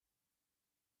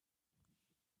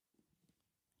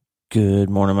Good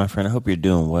morning, my friend. I hope you're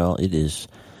doing well.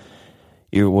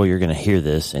 You're going to hear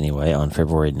this anyway on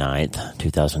February 9th,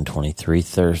 2023,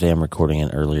 Thursday. I'm recording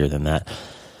it earlier than that.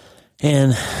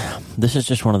 And this is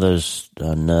just one of those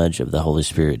nudge of the Holy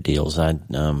Spirit deals. I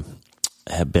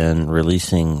have been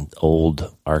releasing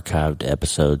old archived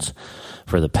episodes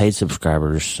for the paid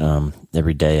subscribers.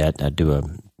 Every day I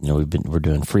do we're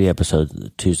doing free episodes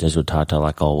Tuesdays with Tata,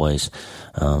 like always,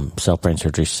 self-brain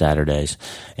surgery Saturdays,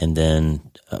 and then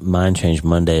Mind Change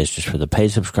Monday is just for the paid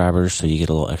subscribers, so you get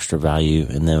a little extra value.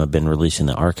 And then I've been releasing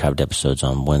the archived episodes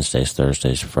on Wednesdays,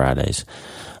 Thursdays, Fridays,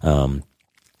 so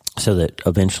that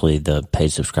eventually the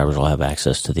paid subscribers will have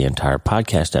access to the entire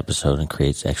podcast episode and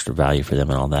creates extra value for them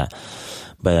and all that.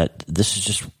 But this is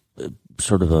just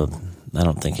sort of I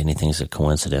don't think anything's a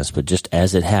coincidence, but just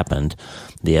as it happened,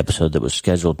 the episode that was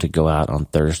scheduled to go out on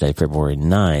Thursday, February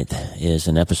 9th, is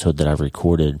an episode that I've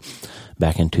recorded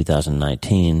back in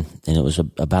 2019, and it was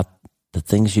about the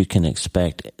things you can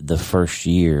expect the first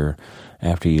year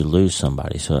after you lose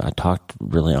somebody. So I talked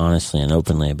really honestly and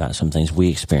openly about some things we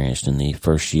experienced in the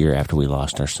first year after we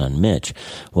lost our son, Mitch.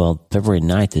 Well, February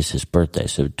 9th is his birthday,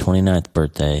 so 29th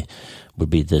birthday would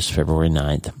be this February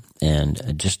 9th, and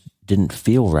it just didn't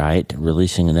feel right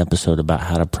releasing an episode about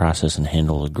how to process and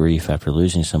handle the grief after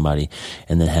losing somebody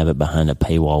and then have it behind a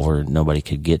paywall where nobody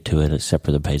could get to it except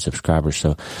for the paid subscribers.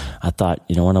 So I thought,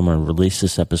 you know what, I'm going to release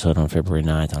this episode on February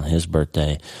 9th on his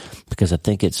birthday, because I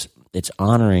think it's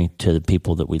honoring to the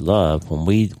people that we love when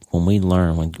we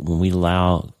learn, when we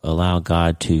allow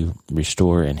God to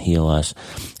restore and heal us,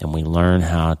 and we learn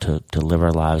how to live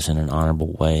our lives in an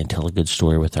honorable way and tell a good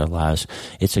story with our lives.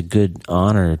 It's a good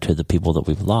honor to the people that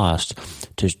we've lost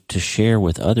to share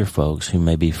with other folks who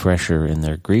may be fresher in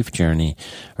their grief journey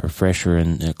or fresher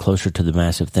and closer to the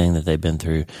massive thing that they've been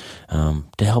through,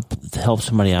 to help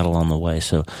somebody out along the way.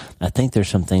 So I think there's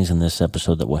some things in this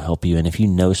episode that will help you. And if you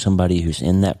know somebody who's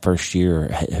in that first year or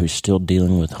who's still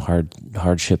dealing with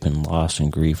hardship and loss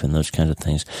and grief and those kinds of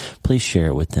things, please share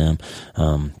it with them.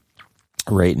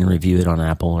 Rate and review it on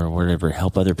Apple or whatever.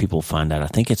 Help other people find out. I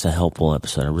think it's a helpful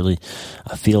episode.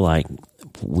 I feel like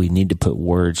we need to put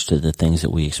words to the things that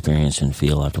we experience and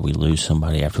feel after we lose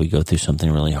somebody, after we go through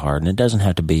something really hard. And it doesn't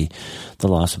have to be the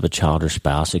loss of a child or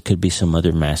spouse. It could be some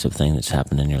other massive thing that's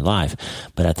happened in your life.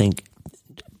 But I think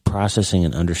processing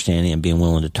and understanding and being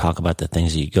willing to talk about the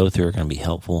things that you go through are going to be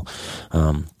helpful.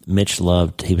 Mitch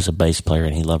he was a bass player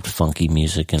and he loved funky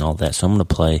music and all that. So I'm going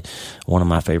to play one of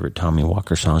my favorite Tommy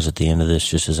Walker songs at the end of this,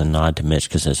 just as a nod to Mitch,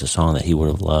 because it's a song that he would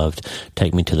have loved.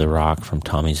 Take Me to the Rock from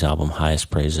Tommy's album, Highest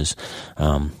Praises.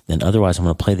 And otherwise, I'm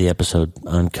going to play the episode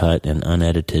uncut and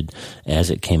unedited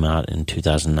as it came out in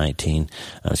 2019.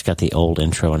 It's got the old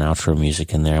intro and outro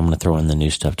music in there. I'm going to throw in the new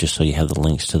stuff just so you have the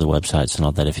links to the websites and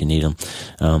all that if you need them.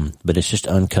 But it's just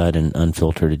uncut and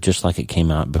unfiltered, just like it came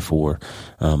out before.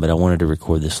 But I wanted to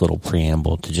record this little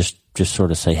preamble to just sort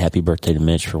of say happy birthday to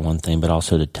Mitch for one thing, but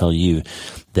also to tell you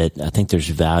that I think there's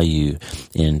value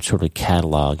in sort of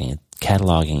cataloging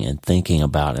and thinking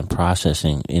about and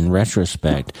processing in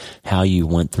retrospect how you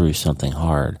went through something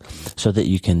hard, so that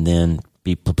you can then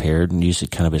be prepared and use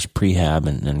it kind of as prehab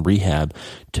and rehab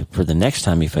for the next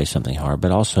time you face something hard,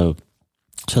 but also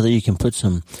so that you can put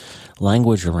some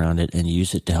language around it and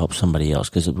use it to help somebody else.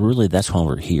 Because really, that's why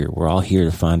we're here. We're all here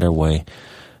to find our way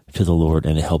to the Lord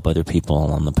and to help other people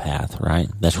along the path, right?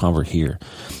 That's why we're here.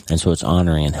 And so it's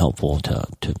honoring and helpful to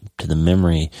the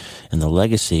memory and the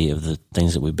legacy of the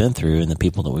things that we've been through and the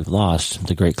people that we've lost,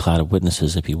 the great cloud of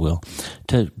witnesses, if you will,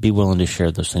 to be willing to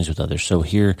share those things with others. So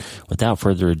here, without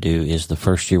further ado, is the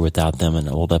first year without them, an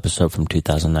old episode from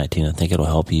 2019. I think it'll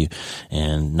help you,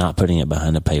 and not putting it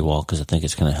behind a paywall, because I think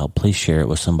it's going to help. Please share it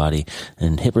with somebody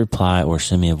and hit reply or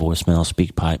send me a voicemail,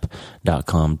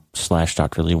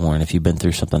 speakpipe.com/Dr. Lee Warren. If you've been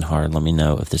through something hard, let me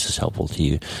know if this is helpful to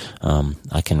you.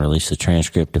 I can release the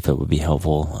transcript if it would be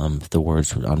helpful. If the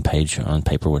words on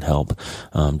paper would help.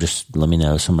 Just let me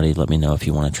know. Somebody let me know if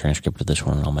you want a transcript of this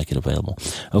one, and I'll make it available.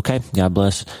 Okay, God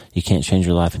bless. You can't change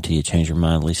your life until you change your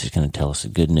mind. Lisa's going to tell us the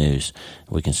good news.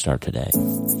 We can start today.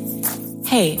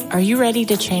 Hey, are you ready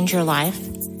to change your life?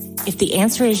 If the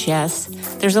answer is yes,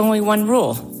 there's only one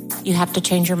rule. You have to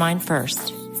change your mind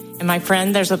first. And my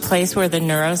friend, there's a place where the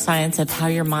neuroscience of how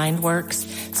your mind works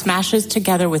smashes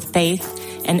together with faith,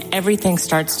 and everything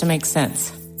starts to make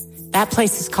sense. That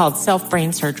place is called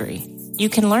self-brain surgery. You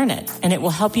can learn it, and it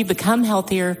will help you become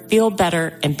healthier, feel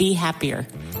better, and be happier.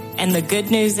 And the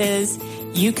good news is,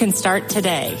 you can start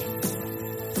today.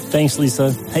 Thanks,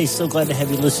 Lisa. Hey, so glad to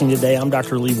have you listening today. I'm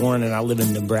Dr. Lee Warren, and I live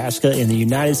in Nebraska in the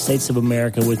United States of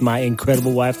America with my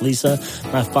incredible wife, Lisa,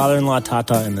 my father-in-law,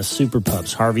 Tata, and the super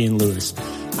pups, Harvey and Lewis.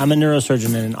 I'm a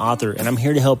neurosurgeon and an author, and I'm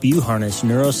here to help you harness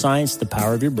neuroscience, the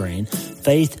power of your brain,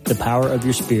 faith, the power of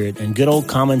your spirit, and good old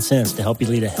common sense to help you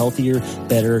lead a healthier,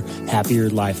 better, happier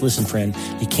life. Listen, friend,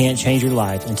 you can't change your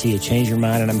life until you change your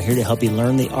mind, and I'm here to help you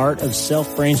learn the art of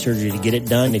self-brain surgery to get it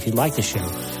done. If you like the show,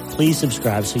 please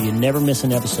subscribe so you never miss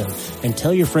an episode, and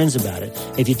tell your friends about it.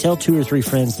 If you tell 2 or 3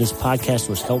 friends this podcast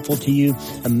was helpful to you,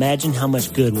 imagine how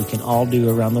much good we can all do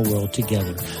around the world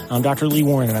together. I'm Dr. Lee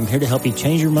Warren, and I'm here to help you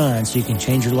change your mind so you can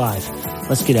change your life.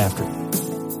 Let's get after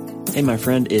it. Hey, my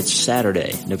friend, it's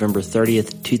Saturday, November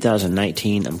 30th,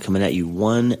 2019. I'm coming at you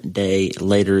one day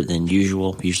later than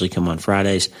usual. I usually come on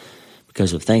Fridays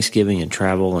because of Thanksgiving and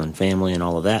travel and family and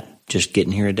all of that. Just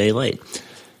getting here a day late.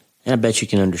 And I bet you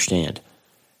can understand.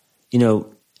 You know,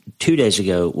 2 days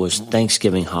ago was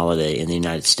Thanksgiving holiday in the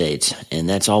United States, and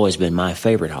that's always been my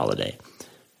favorite holiday.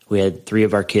 We had 3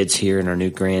 of our kids here and our new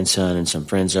grandson and some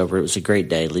friends over. It was a great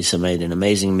day. Lisa made an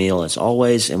amazing meal as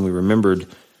always, and we remembered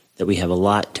that we have a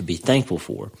lot to be thankful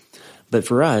for. But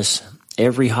for us,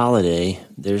 every holiday,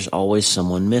 there's always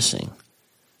someone missing.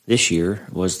 This year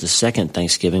was the second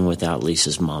Thanksgiving without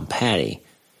Lisa's mom, Patty,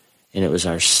 and it was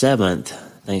our 7th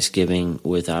Thanksgiving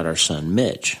without our son,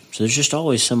 Mitch. So there's just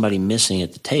always somebody missing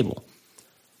at the table.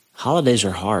 Holidays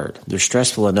are hard. They're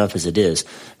stressful enough as it is,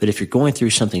 but if you're going through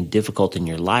something difficult in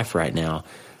your life right now,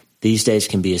 these days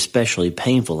can be especially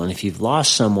painful. And if you've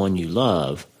lost someone you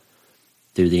love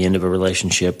through the end of a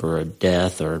relationship or a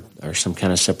death or some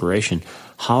kind of separation,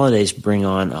 holidays bring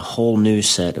on a whole new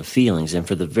set of feelings. And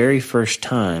for the very first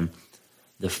time,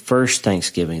 the first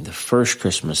Thanksgiving, the first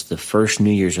Christmas, the first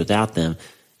New Year's without them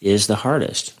is the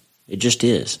hardest. It just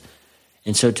is.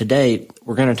 And so today,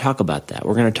 we're going to talk about that.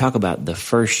 We're going to talk about the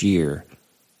first year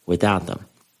without them.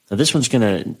 Now, this one's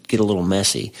going to get a little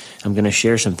messy. I'm going to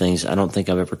share some things I don't think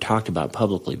I've ever talked about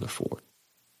publicly before.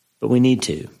 But we need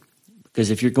to. Because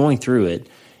if you're going through it,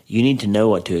 you need to know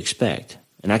what to expect.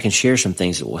 And I can share some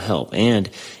things that will help. And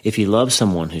if you love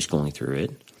someone who's going through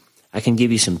it, I can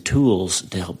give you some tools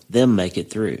to help them make it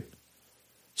through.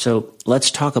 So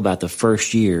let's talk about the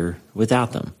first year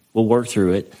without them. We'll work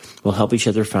through it. We'll help each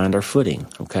other find our footing,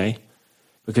 okay?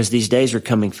 Because these days are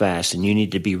coming fast, and you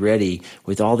need to be ready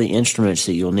with all the instruments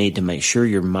that you'll need to make sure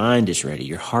your mind is ready,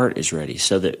 your heart is ready,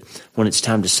 so that when it's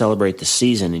time to celebrate the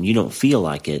season and you don't feel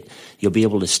like it, you'll be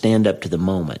able to stand up to the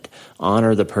moment,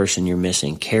 honor the person you're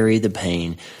missing, carry the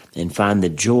pain, and find the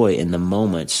joy in the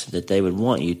moments that they would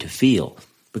want you to feel.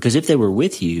 Because if they were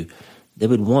with you, they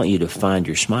would want you to find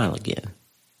your smile again.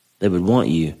 They would want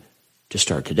you to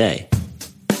start today.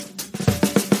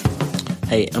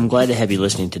 Hey, I'm glad to have you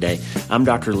listening today. I'm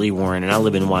Dr. Lee Warren, and I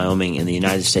live in Wyoming in the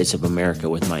United States of America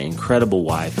with my incredible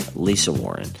wife, Lisa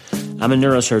Warren. I'm a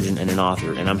neurosurgeon and an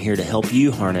author, and I'm here to help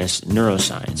you harness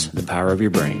neuroscience, the power of your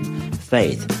brain,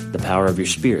 faith, the power of your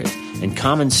spirit, and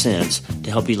common sense to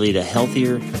help you lead a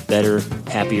healthier, better,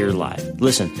 happier life.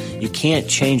 Listen, you can't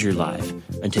change your life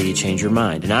until you change your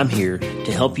mind. And I'm here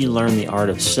to help you learn the art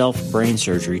of self-brain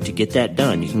surgery to get that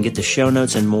done. You can get the show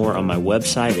notes and more on my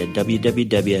website at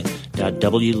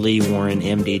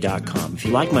www.wleewarrenmd.com. If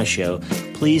you like my show,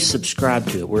 please subscribe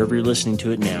to it wherever you're listening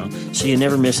to it now so you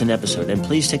never miss an episode. And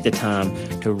please take the time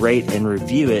to rate and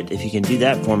review it if you can do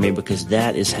that for me, because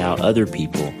that is how other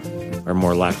people are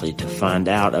more likely to find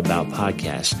out about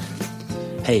podcasts.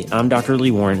 Hey, I'm Dr. Lee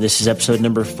Warren. This is episode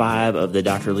number 5 of the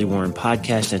Dr. Lee Warren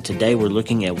podcast, and today we're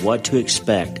looking at what to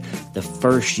expect the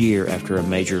first year after a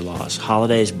major loss.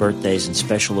 Holidays, birthdays, and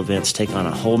special events take on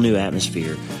a whole new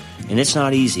atmosphere, and it's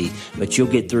not easy, but you'll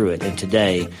get through it, and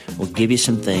today we'll give you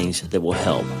some things that will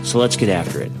help. So let's get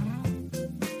after it.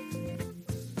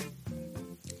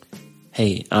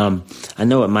 Hey, I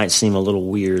know it might seem a little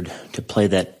weird to play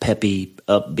that peppy,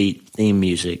 upbeat theme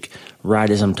music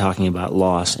right as I'm talking about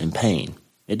loss and pain.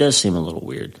 It does seem a little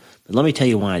weird, but let me tell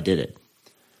you why I did it.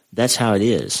 That's how it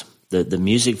is. The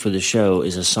music for the show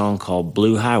is a song called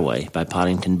Blue Highway by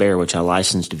Poddington Bear, which I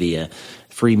licensed via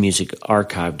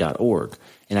freemusicarchive.org.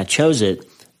 And I chose it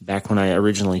back when I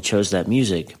originally chose that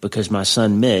music because my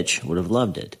son Mitch would have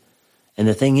loved it. And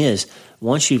the thing is,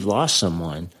 once you've lost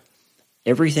someone,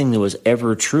 everything that was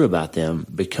ever true about them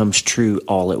becomes true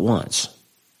all at once.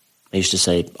 I used to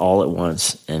say all at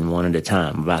once and one at a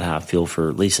time about how I feel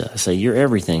for Lisa. I say, you're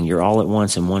everything. You're all at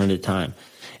once and one at a time.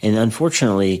 And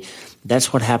unfortunately,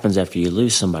 that's what happens after you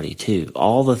lose somebody too.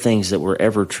 All the things that were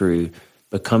ever true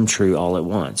become true all at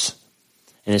once.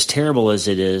 And as terrible as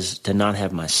it is to not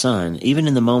have my son, even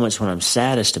in the moments when I'm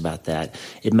saddest about that,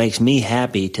 it makes me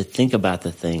happy to think about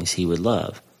the things he would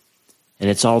love. And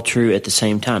it's all true at the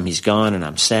same time. He's gone and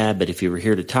I'm sad, but if you were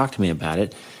here to talk to me about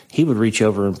it, he would reach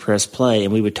over and press play,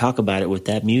 and we would talk about it with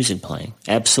that music playing.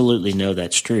 Absolutely know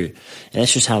that's true. And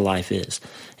that's just how life is.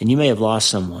 And you may have lost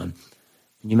someone.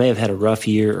 You may have had a rough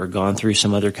year or gone through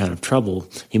some other kind of trouble.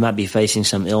 You might be facing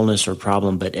some illness or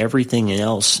problem, but everything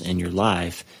else in your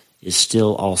life is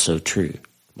still also true,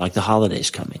 like the holidays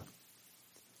coming.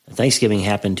 Thanksgiving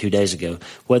happened 2 days ago,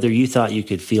 whether you thought you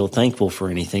could feel thankful for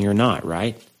anything or not,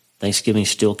 right? Thanksgiving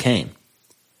still came.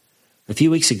 A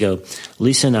few weeks ago,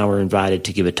 Lisa and I were invited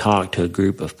to give a talk to a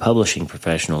group of publishing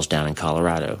professionals down in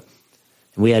Colorado.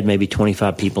 And we had maybe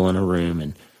 25 people in a room,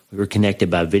 and we were connected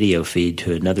by video feed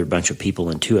to another bunch of people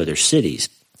in 2 other cities.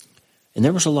 And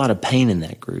there was a lot of pain in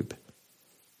that group.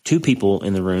 2 people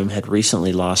in the room had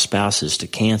recently lost spouses to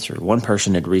cancer. One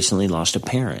person had recently lost a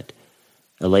parent.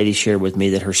 A lady shared with me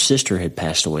that her sister had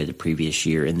passed away the previous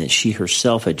year and that she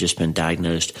herself had just been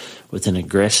diagnosed with an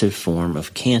aggressive form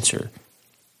of cancer.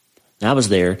 I was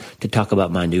there to talk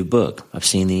about my new book, I've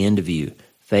Seen the End of You,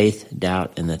 Faith,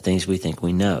 Doubt, and the Things We Think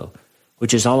We Know,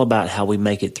 which is all about how we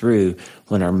make it through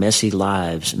when our messy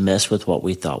lives mess with what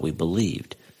we thought we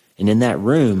believed. And in that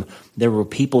room, there were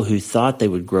people who thought they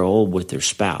would grow old with their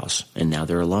spouse, and now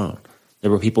they're alone. There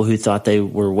were people who thought they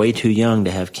were way too young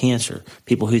to have cancer,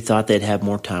 people who thought they'd have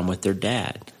more time with their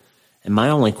dad. And my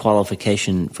only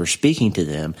qualification for speaking to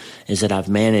them is that I've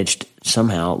managed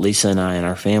somehow, Lisa and I and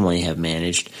our family have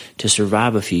managed to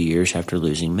survive a few years after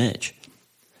losing Mitch.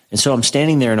 And so I'm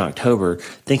standing there in October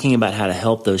thinking about how to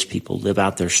help those people live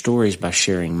out their stories by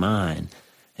sharing mine.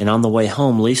 And on the way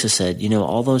home, Lisa said,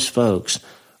 all those folks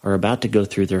are about to go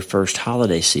through their first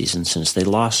holiday season since they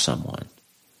lost someone.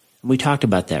 And we talked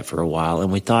about that for a while,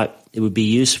 and we thought it would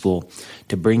be useful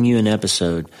to bring you an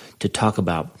episode to talk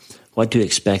about what to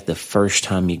expect the first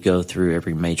time you go through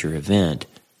every major event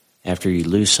after you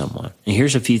lose someone. And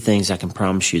here's a few things I can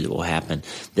promise you that will happen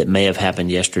that may have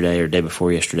happened yesterday or day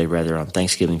before yesterday, rather, on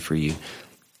Thanksgiving for you,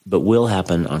 but will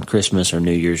happen on Christmas or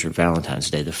New Year's or Valentine's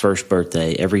Day, the first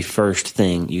birthday, every first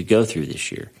thing you go through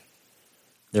this year.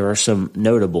 There are some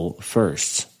notable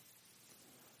firsts.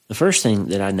 The first thing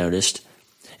that I noticed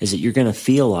is that you're going to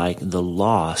feel like the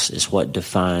loss is what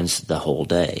defines the whole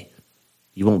day.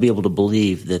 You won't be able to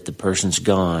believe that the person's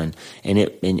gone, and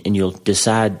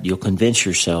you'll convince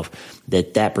yourself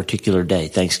that that particular day,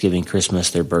 Thanksgiving,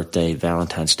 Christmas, their birthday,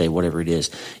 Valentine's Day, whatever it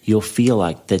is, you'll feel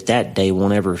like that day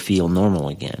won't ever feel normal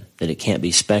again, that it can't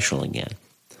be special again,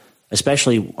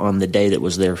 especially on the day that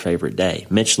was their favorite day.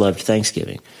 Mitch loved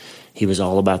Thanksgiving. He was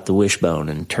all about the wishbone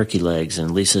and turkey legs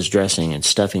and Lisa's dressing and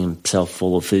stuffing himself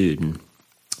full of food and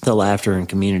the laughter and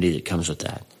community that comes with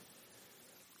that.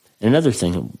 And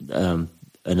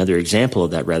another example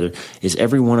of that, rather, is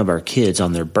every one of our kids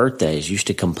on their birthdays used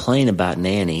to complain about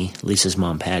Nanny, Lisa's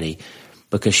mom, Patty,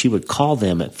 because she would call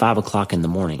them at 5 o'clock in the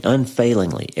morning,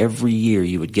 unfailingly. Every year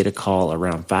you would get a call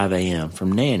around 5 a.m.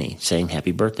 from Nanny saying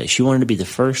happy birthday. She wanted to be the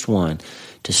first one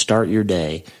to start your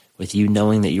day with you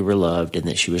knowing that you were loved and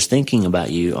that she was thinking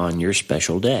about you on your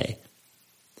special day.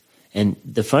 And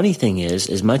the funny thing is,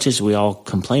 as much as we all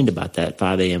complained about that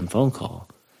 5 a.m. phone call,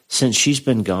 since she's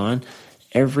been gone,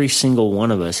 every single one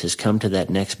of us has come to that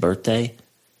next birthday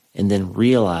and then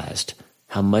realized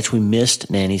how much we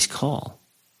missed Nanny's call.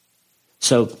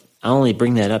 So I only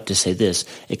bring that up to say this.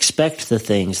 Expect the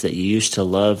things that you used to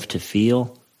love to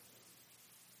feel.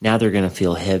 Now they're going to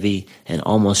feel heavy and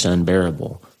almost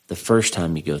unbearable the first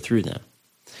time you go through them.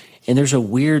 And there's a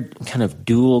weird kind of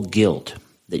dual guilt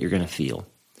that you're going to feel.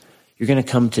 You're going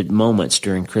to come to moments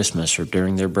during Christmas or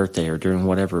during their birthday or during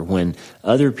whatever when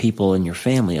other people in your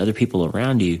family, other people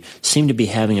around you seem to be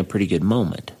having a pretty good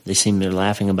moment. They seem they're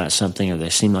laughing about something or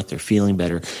they seem like they're feeling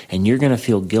better. And you're going to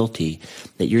feel guilty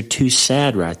that you're too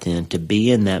sad right then to be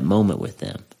in that moment with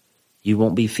them. You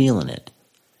won't be feeling it.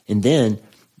 And then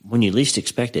when you least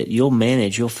expect it, you'll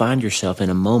find yourself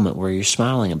in a moment where you're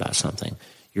smiling about something.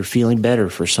 You're feeling better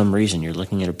for some reason. You're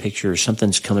looking at a picture or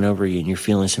something's coming over you and you're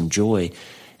feeling some joy.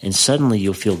 And suddenly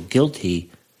you'll feel guilty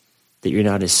that you're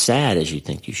not as sad as you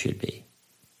think you should be.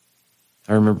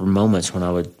 I remember moments when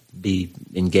I would be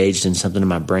engaged in something and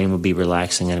my brain would be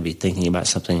relaxing and I'd be thinking about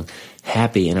something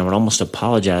happy and I would almost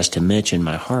apologize to Mitch in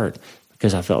my heart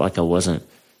because I felt like I wasn't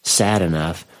sad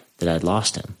enough that I'd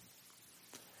lost him.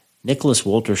 Nicholas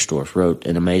Wolterstorff wrote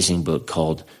an amazing book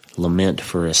called Lament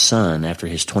for a Son after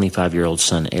his 25-year-old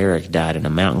son Eric died in a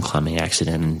mountain climbing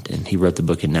accident, and he wrote the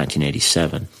book in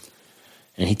 1987.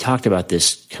 And he talked about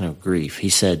this kind of grief. He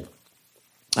said,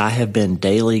 I have been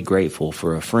daily grateful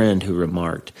for a friend who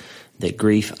remarked that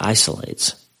grief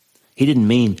isolates. He didn't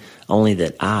mean only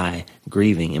that I,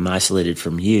 grieving, am isolated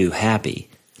from you, happy.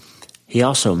 He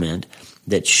also meant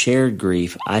that shared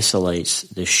grief isolates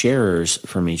the sharers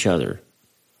from each other.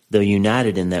 Though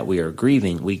united in that we are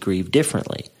grieving, we grieve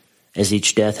differently. As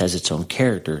each death has its own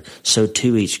character, so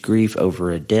too each grief over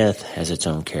a death has its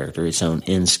own character, its own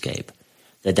endscape.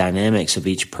 The dynamics of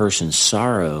each person's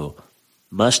sorrow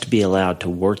must be allowed to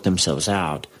work themselves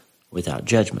out without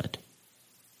judgment.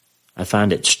 I may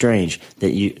find it strange,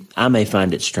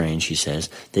 he says,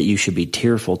 that you should be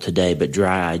tearful today but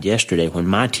dry-eyed yesterday when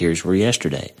my tears were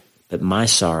yesterday. But my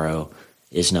sorrow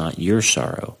is not your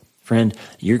sorrow. Friend,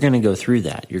 you're going to go through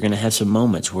that. You're going to have some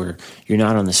moments where you're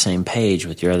not on the same page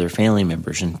with your other family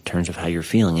members in terms of how you're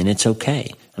feeling, and it's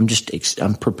okay.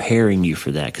 I'm preparing you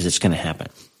for that because it's going to happen.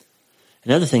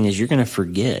 Another thing is you're going to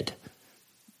forget.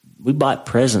 We bought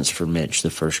presents for Mitch the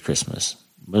first Christmas.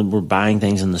 When we're buying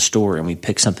things in the store and we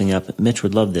pick something up, Mitch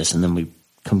would love this, and then we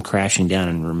come crashing down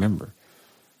and remember.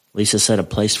 Lisa set a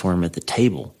place for him at the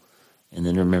table and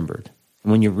then remembered.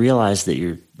 And when you realize that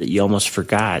you almost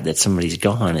forgot that somebody's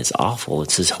gone, it's awful.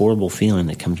 It's this horrible feeling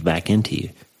that comes back into you.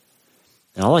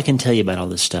 And all I can tell you about all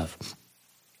this stuff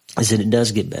is that it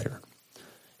does get better.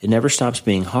 It never stops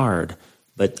being hard,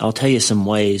 but I'll tell you some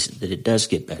ways that it does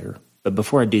get better. But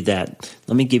before I do that,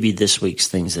 let me give you this week's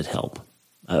things that help.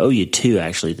 I owe you two,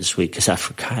 actually, this week because I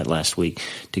forgot last week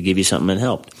to give you something that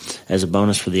helped as a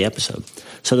bonus for the episode.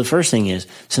 So the first thing is,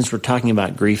 since we're talking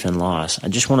about grief and loss, I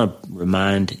just want to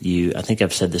remind you, I think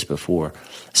I've said this before,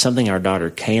 something our daughter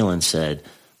Kaylin said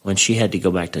when she had to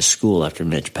go back to school after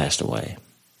Mitch passed away.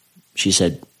 She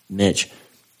said, Mitch,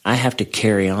 I have to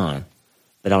carry on,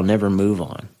 but I'll never move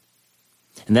on.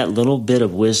 And that little bit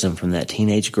of wisdom from that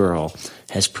teenage girl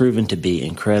has proven to be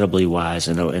incredibly wise.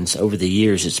 And over the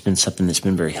years, it's been something that's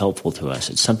been very helpful to us.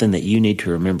 It's something that you need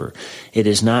to remember. It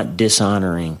is not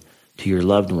dishonoring to your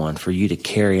loved one for you to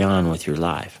carry on with your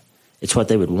life. It's what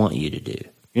they would want you to do.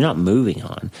 You're not moving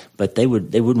on, but they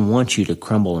wouldn't want you to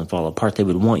crumble and fall apart. They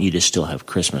would want you to still have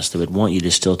Christmas. They would want you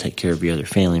to still take care of your other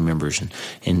family members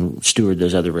and steward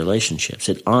those other relationships.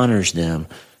 It honors them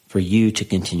for you to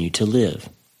continue to live.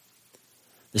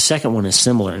 The second one is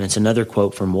similar, and it's another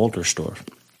quote from Wolterstorff.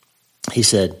 He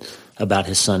said about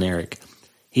his son Eric,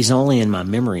 he's only in my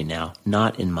memory now,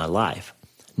 not in my life.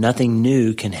 Nothing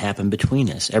new can happen between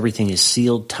us. Everything is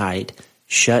sealed tight,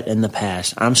 shut in the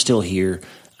past. I'm still here.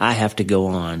 I have to go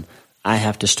on. I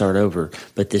have to start over.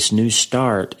 But this new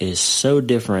start is so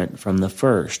different from the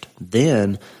first.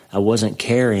 Then I wasn't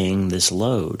carrying this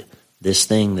load, this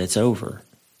thing that's over.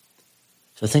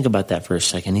 So think about that for a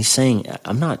second. He's saying,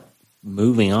 I'm not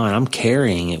moving on. I'm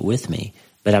carrying it with me,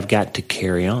 but I've got to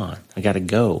carry on. I got to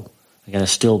go. I got to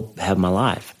still have my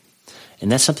life.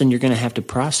 And that's something you're going to have to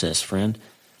process, friend.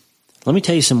 Let me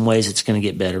tell you some ways it's going to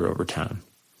get better over time.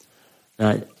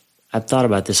 Now, I've thought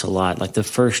about this a lot. Like the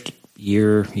first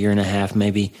year and a half,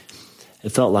 maybe, it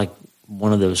felt like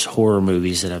one of those horror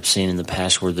movies that I've seen in the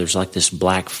past where there's like this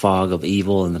black fog of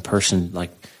evil and the person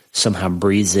like somehow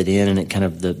breathes it in and it kind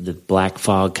of, the black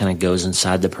fog kind of goes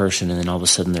inside the person and then all of a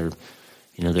sudden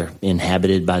they're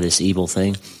inhabited by this evil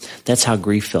thing. That's how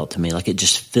grief felt to me. Like it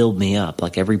just filled me up.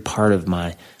 Like every part of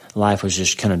my life was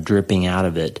just kind of dripping out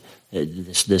of it.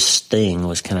 This thing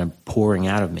was kind of pouring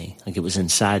out of me, like it was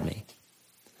inside me.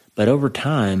 But over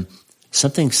time,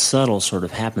 something subtle sort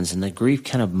of happens and the grief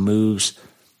kind of moves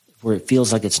where it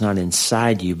feels like it's not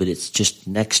inside you, but it's just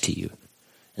next to you.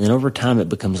 And then over time, it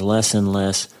becomes less and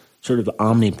less sort of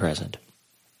omnipresent.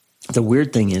 The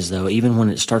weird thing is, though, even when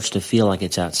it starts to feel like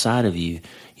it's outside of you,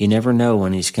 you never know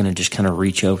when he's going to just kind of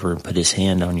reach over and put his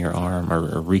hand on your arm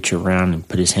or reach around and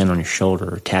put his hand on your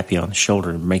shoulder or tap you on the shoulder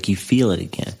and make you feel it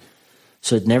again.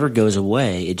 So it never goes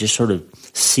away. It just sort of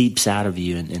seeps out of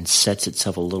you and sets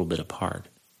itself a little bit apart.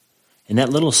 And that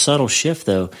little subtle shift,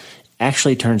 though,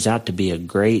 actually turns out to be a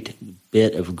great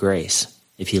bit of grace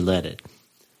if you let it.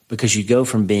 Because you go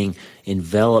from being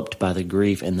enveloped by the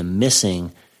grief and the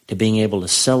missing to being able to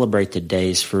celebrate the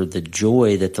days for the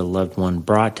joy that the loved one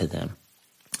brought to them.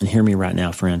 And hear me right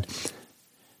now, friend.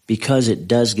 Because it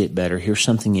does get better, here's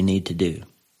something you need to do.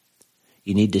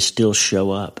 You need to still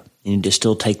show up. You need to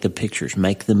still take the pictures,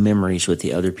 make the memories with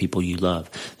the other people you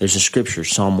love. There's a scripture,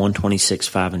 Psalm 126,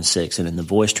 5 and 6, and in the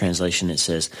Voice translation it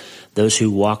says, those who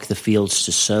walk the fields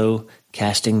to sow,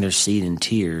 casting their seed in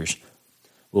tears,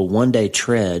 will one day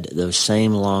tread those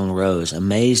same long rows,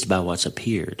 amazed by what's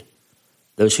appeared.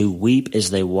 Those who weep as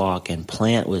they walk and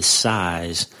plant with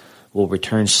sighs will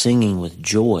return singing with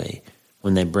joy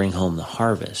when they bring home the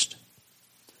harvest.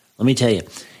 Let me tell you,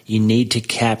 you need to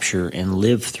capture and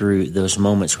live through those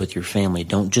moments with your family.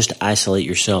 Don't just isolate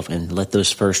yourself and let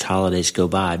those first holidays go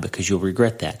by because you'll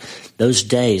regret that. Those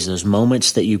days, those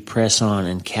moments that you press on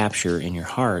and capture in your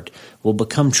heart will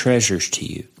become treasures to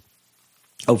you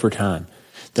over time.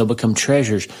 They'll become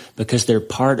treasures because they're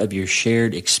part of your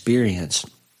shared experience,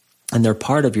 and they're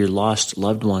part of your lost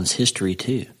loved one's history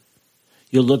too.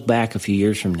 You'll look back a few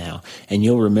years from now, and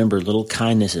you'll remember little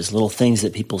kindnesses, little things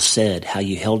that people said, how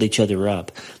you held each other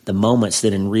up, the moments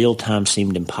that in real time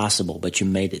seemed impossible, but you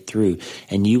made it through,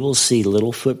 and you will see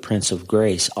little footprints of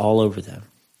grace all over them.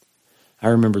 I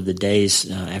remember the days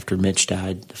after Mitch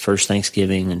died, the first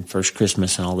Thanksgiving and first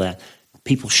Christmas and all that.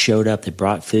 People showed up, they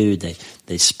brought food,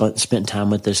 they spent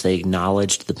time with us, they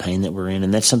acknowledged the pain that we're in.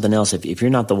 And that's something else. If you're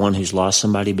not the one who's lost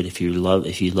somebody, but if you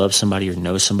love somebody or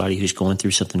know somebody who's going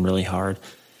through something really hard,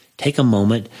 take a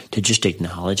moment to just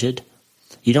acknowledge it.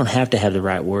 You don't have to have the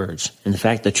right words. And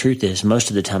the truth is, most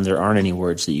of the time there aren't any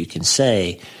words that you can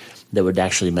say that would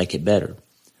actually make it better.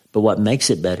 But what makes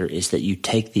it better is that you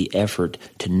take the effort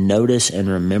to notice and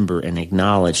remember and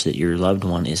acknowledge that your loved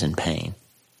one is in pain.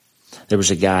 There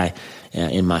was a guy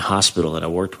in my hospital that I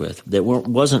worked with that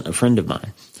wasn't a friend of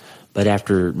mine. But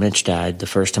after Mitch died, the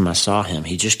first time I saw him,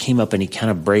 he just came up and he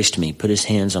kind of braced me, put his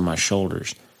hands on my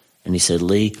shoulders. And he said,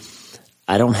 "Lee,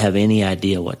 I don't have any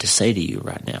idea what to say to you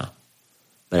right now,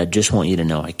 but I just want you to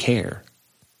know I care."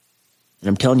 And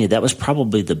I'm telling you, that was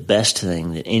probably the best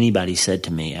thing that anybody said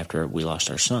to me after we lost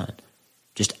our son.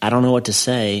 Just, I don't know what to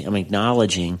say. I'm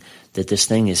acknowledging that this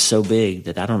thing is so big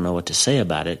that I don't know what to say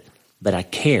about it, but I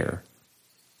care.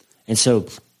 And so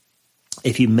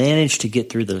if you manage to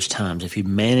get through those times, if you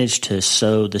manage to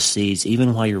sow the seeds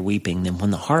even while you're weeping, then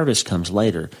when the harvest comes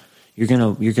later, you're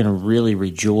gonna really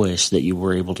rejoice that you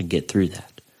were able to get through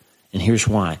that. And here's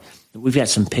why. We've got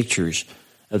some pictures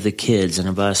of the kids and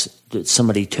of us that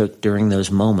somebody took during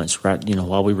those moments, right?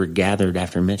 While we were gathered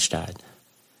after Mitch died.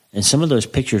 And some of those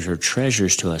pictures are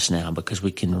treasures to us now because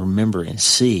we can remember and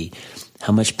see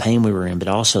how much pain we were in, but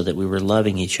also that we were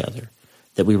loving each other,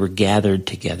 that we were gathered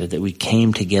together, that we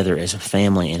came together as a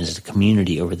family and as a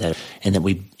community over that, and that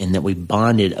we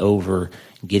bonded over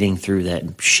getting through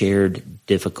that shared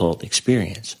difficult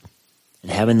experience. And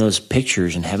having those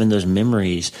pictures and having those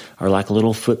memories are like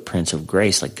little footprints of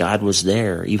grace, like God was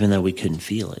there even though we couldn't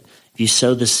feel it. If you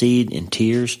sow the seed in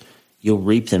tears, you'll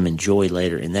reap them in joy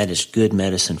later, and that is good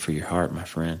medicine for your heart, my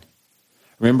friend.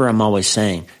 Remember, I'm always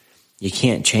saying, you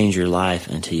can't change your life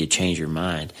until you change your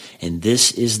mind. And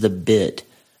this is the bit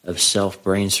of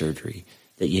self-brain surgery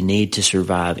that you need to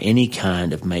survive any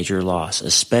kind of major loss,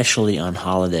 especially on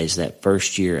holidays that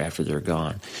first year after they're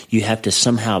gone. You have to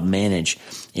somehow manage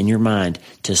in your mind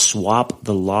to swap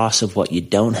the loss of what you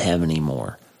don't have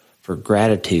anymore for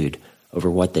gratitude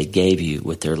over what they gave you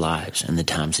with their lives and the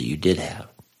times that you did have.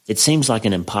 It seems like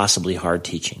an impossibly hard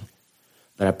teaching,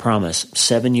 but I promise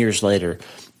 7 years later,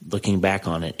 looking back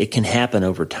on it, it can happen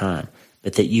over time.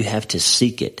 But that you have to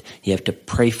seek it. You have to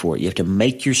pray for it. You have to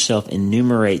make yourself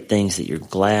enumerate things that you're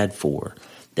glad for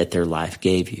that their life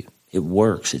gave you. It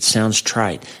works. It sounds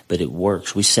trite, but it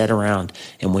works. We sat around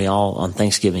and we all, on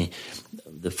Thanksgiving,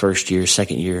 the first year,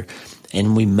 second year,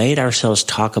 and we made ourselves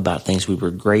talk about things we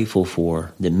were grateful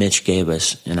for that Mitch gave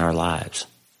us in our lives.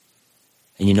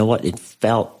 And you know what? It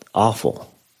felt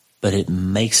awful, but it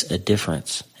makes a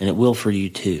difference, and it will for you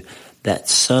too. That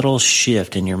subtle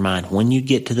shift in your mind, when you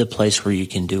get to the place where you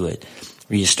can do it,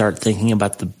 where you start thinking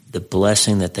about the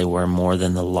blessing that they were more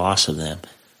than the loss of them,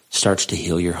 starts to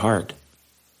heal your heart.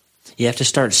 You have to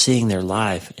start seeing their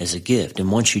life as a gift.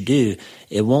 And once you do,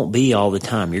 it won't be all the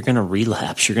time. You're going to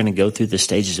relapse. You're going to go through the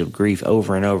stages of grief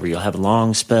over and over. You'll have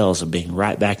long spells of being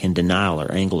right back in denial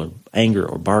or anger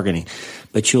or bargaining.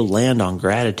 But you'll land on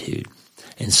gratitude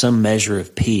and some measure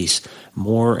of peace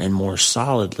more and more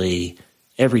solidly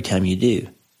every time you do.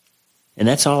 And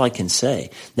that's all I can say.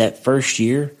 That first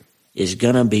year is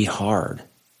going to be hard.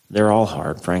 They're all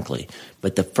hard, frankly.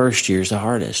 But the first year is the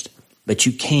hardest. But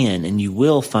you can and you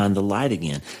will find the light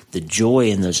again, the joy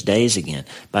in those days again,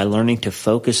 by learning to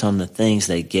focus on the things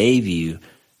they gave you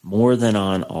more than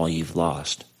on all you've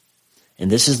lost.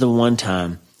 And this is the one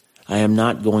time I am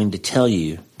not going to tell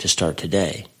you to start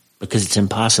today, because it's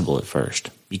impossible at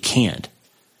first. You can't.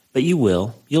 But you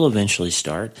will. You'll eventually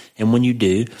start. And when you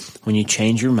do, when you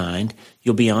change your mind,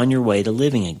 you'll be on your way to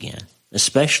living again,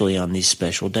 especially on these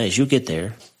special days. You'll get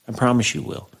there. I promise you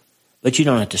will. But you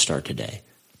don't have to start today.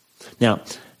 Now,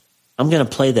 I'm going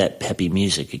to play that peppy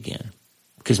music again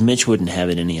because Mitch wouldn't have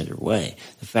it any other way.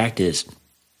 The fact is,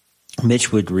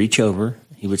 Mitch would reach over,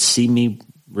 he would see me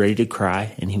ready to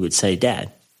cry, and he would say,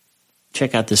 "Dad,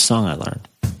 check out this song I learned."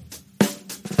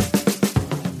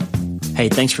 Hey,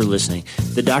 thanks for listening.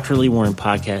 The Dr. Lee Warren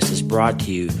podcast is brought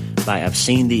to you by I've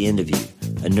Seen the End of You,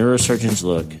 a neurosurgeon's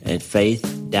look at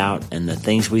faith, doubt, and the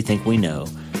things we think we know.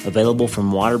 Available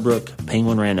from Waterbrook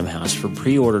Penguin Random House for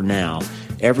pre-order now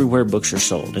everywhere books are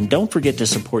sold. And don't forget to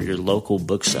support your local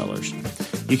booksellers.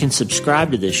 You can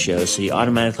subscribe to this show so you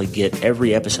automatically get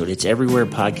every episode. It's everywhere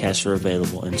podcasts are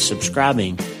available. And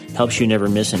subscribing helps you never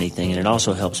miss anything. And it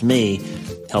also helps me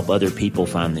help other people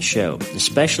find the show,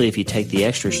 especially if you take the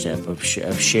extra step of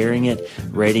sharing it,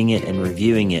 rating it, and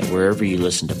reviewing it wherever you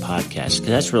listen to podcasts, because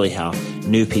that's really how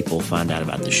new people find out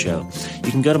about the show.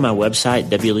 You can go to my website,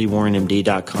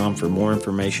 wleewarrenmd.com, for more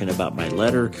information about my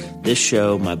letter, this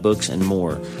show, my books, and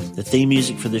more. The theme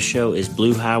music for this show is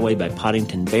Blue Highway by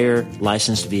Poddington Bear,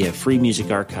 licensed via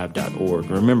freemusicarchive.org.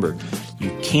 Remember,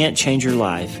 you can't change your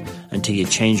life until you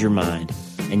change your mind,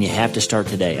 and you have to start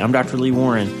today. I'm Dr. Lee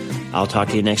Warren. I'll talk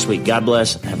to you next week. God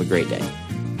bless. Have a great day.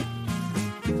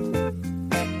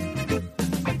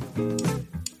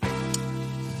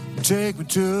 Take me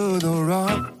to the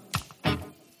rock.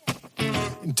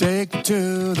 Take me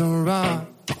to the rock.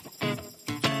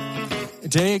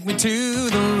 Take me to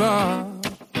the rock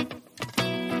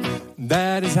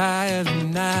that is higher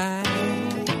than I.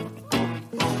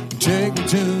 Take me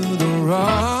to the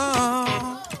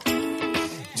rock.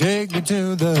 Take me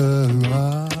to the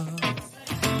rock.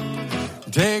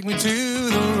 Take me to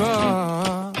the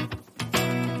rock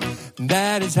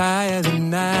that is higher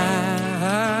than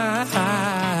I.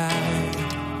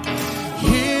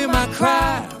 Hear my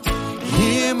cry,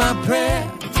 hear my prayer.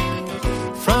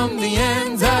 From the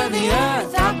ends of the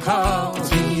earth I call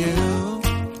to you.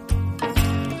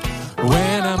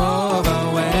 When I'm overwhelmed,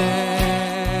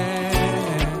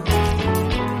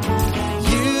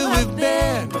 you have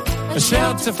been a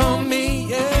shelter for me,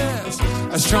 yes,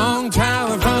 a strong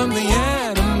tower from the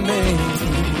enemy.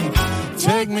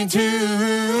 Take me to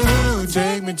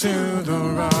the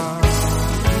rock.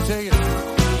 Take it.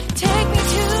 Take me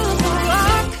to the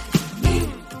rock.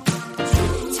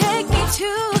 Take me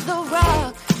to the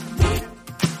rock.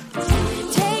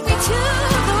 Take me to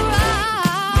the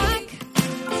rock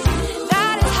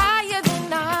that is higher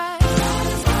than I.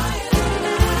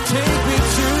 Take me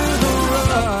to the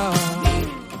rock.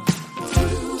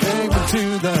 Take me to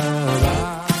the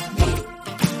rock.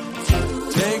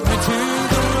 Take me to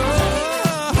the rock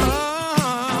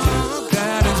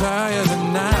that is higher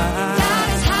than I. That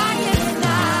is higher than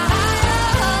I.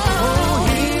 Oh,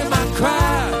 hear my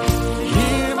cry,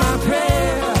 hear my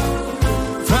prayer.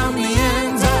 From the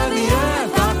ends of the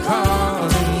earth I call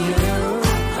to you.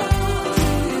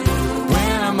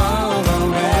 When I'm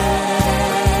overwhelmed,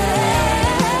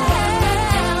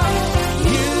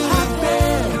 you have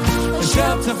been a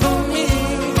shelter for me,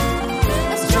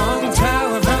 a strong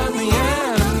tower from the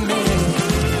enemy.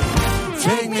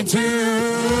 Take me to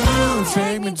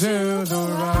the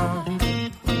rock.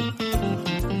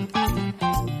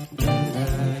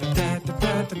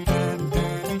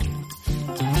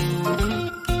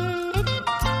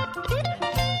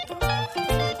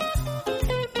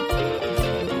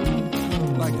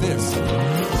 Like this.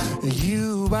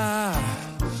 You are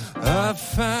a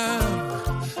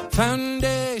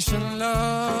foundation,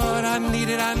 Lord.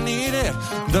 I need it.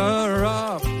 The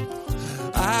rock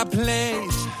I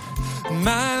place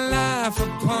my life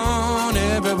upon.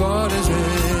 Everybody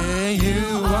say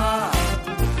you are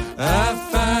a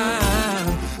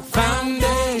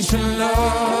foundation,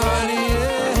 Lord.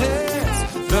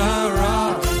 Yes, the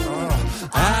rock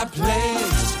I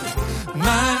place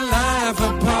my life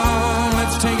upon.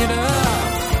 Let's take it up.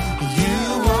 You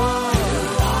are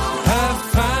a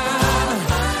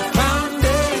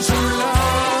foundation, Lord.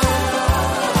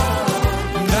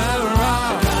 The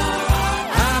rock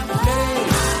I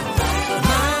place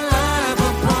my life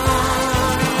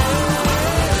upon.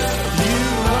 You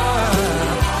are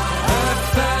a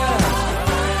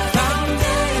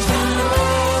foundation,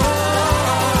 Lord.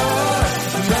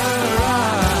 The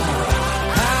rock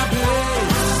I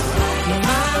place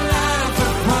my life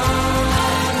upon.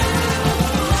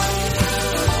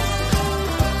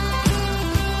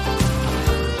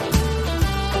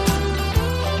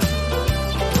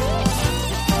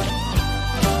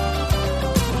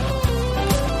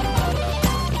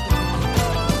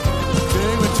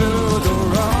 Take me to the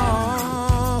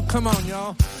rock. Come on,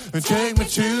 y'all. Take me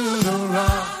to the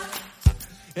rock.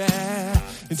 Yeah.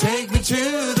 Take me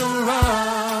to the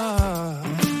rock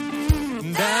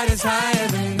that is higher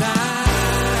than I.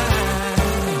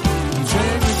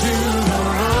 Take me to the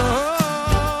rock.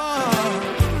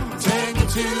 Take me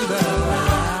to the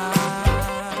rock.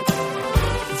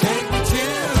 Take me to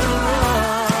the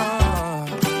rock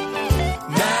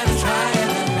that is higher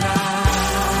than I.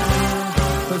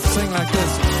 Let's sing like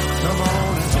this. Come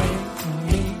on and take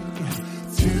me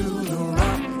to the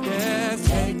rock. Yeah,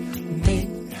 take me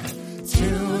to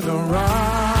the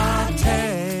rock.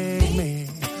 Take me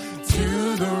to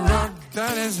the rock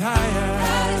that is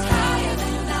higher.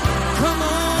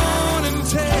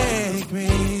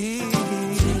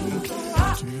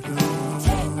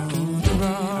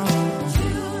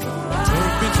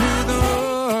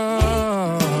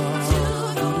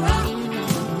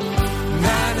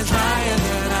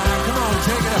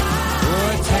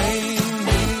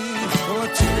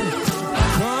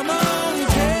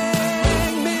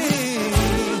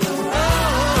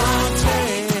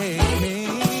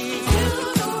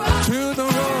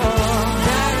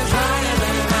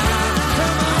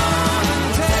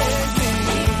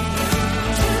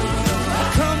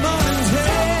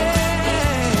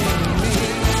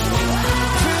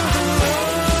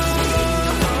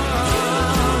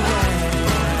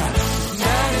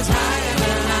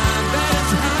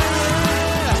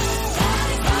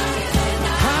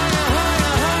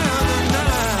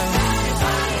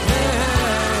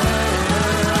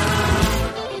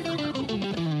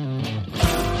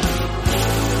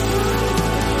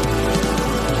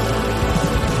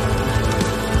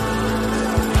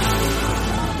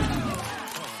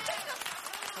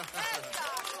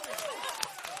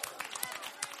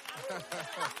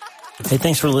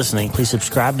 thanks for listening. Please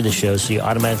subscribe to the show so you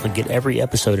automatically get every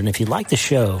episode. And if you like the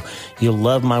show, you'll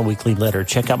love my weekly letter.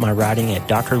 Check out my writing at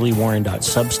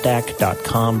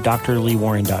drleewarren.substack.com,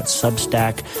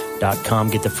 drleewarren.substack.com.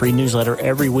 Get the free newsletter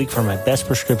every week for my best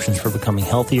prescriptions for becoming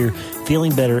healthier,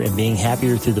 feeling better, and being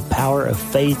happier through the power of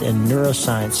faith and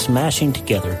neuroscience smashing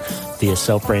together via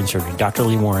self-brain surgery.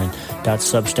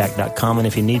 drleewarren.substack.com. And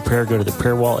if you need prayer, go to the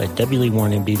prayer wall at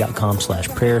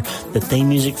wleewarrenmd.com/prayer. The theme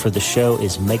music for the show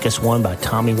is Make Us One by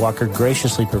Tommy Walker,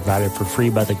 graciously provided for free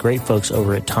by the great folks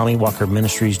over at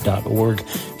TommyWalkerMinistries.org.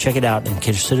 Check it out and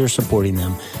consider supporting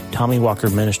them.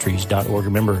 TommyWalkerMinistries.org.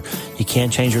 Remember, you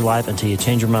can't change your life until you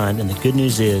change your mind, and the good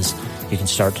news is you can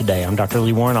start today. I'm Dr.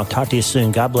 Lee Warren. I'll talk to you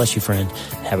soon. God bless you, friend.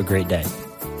 Have a great day.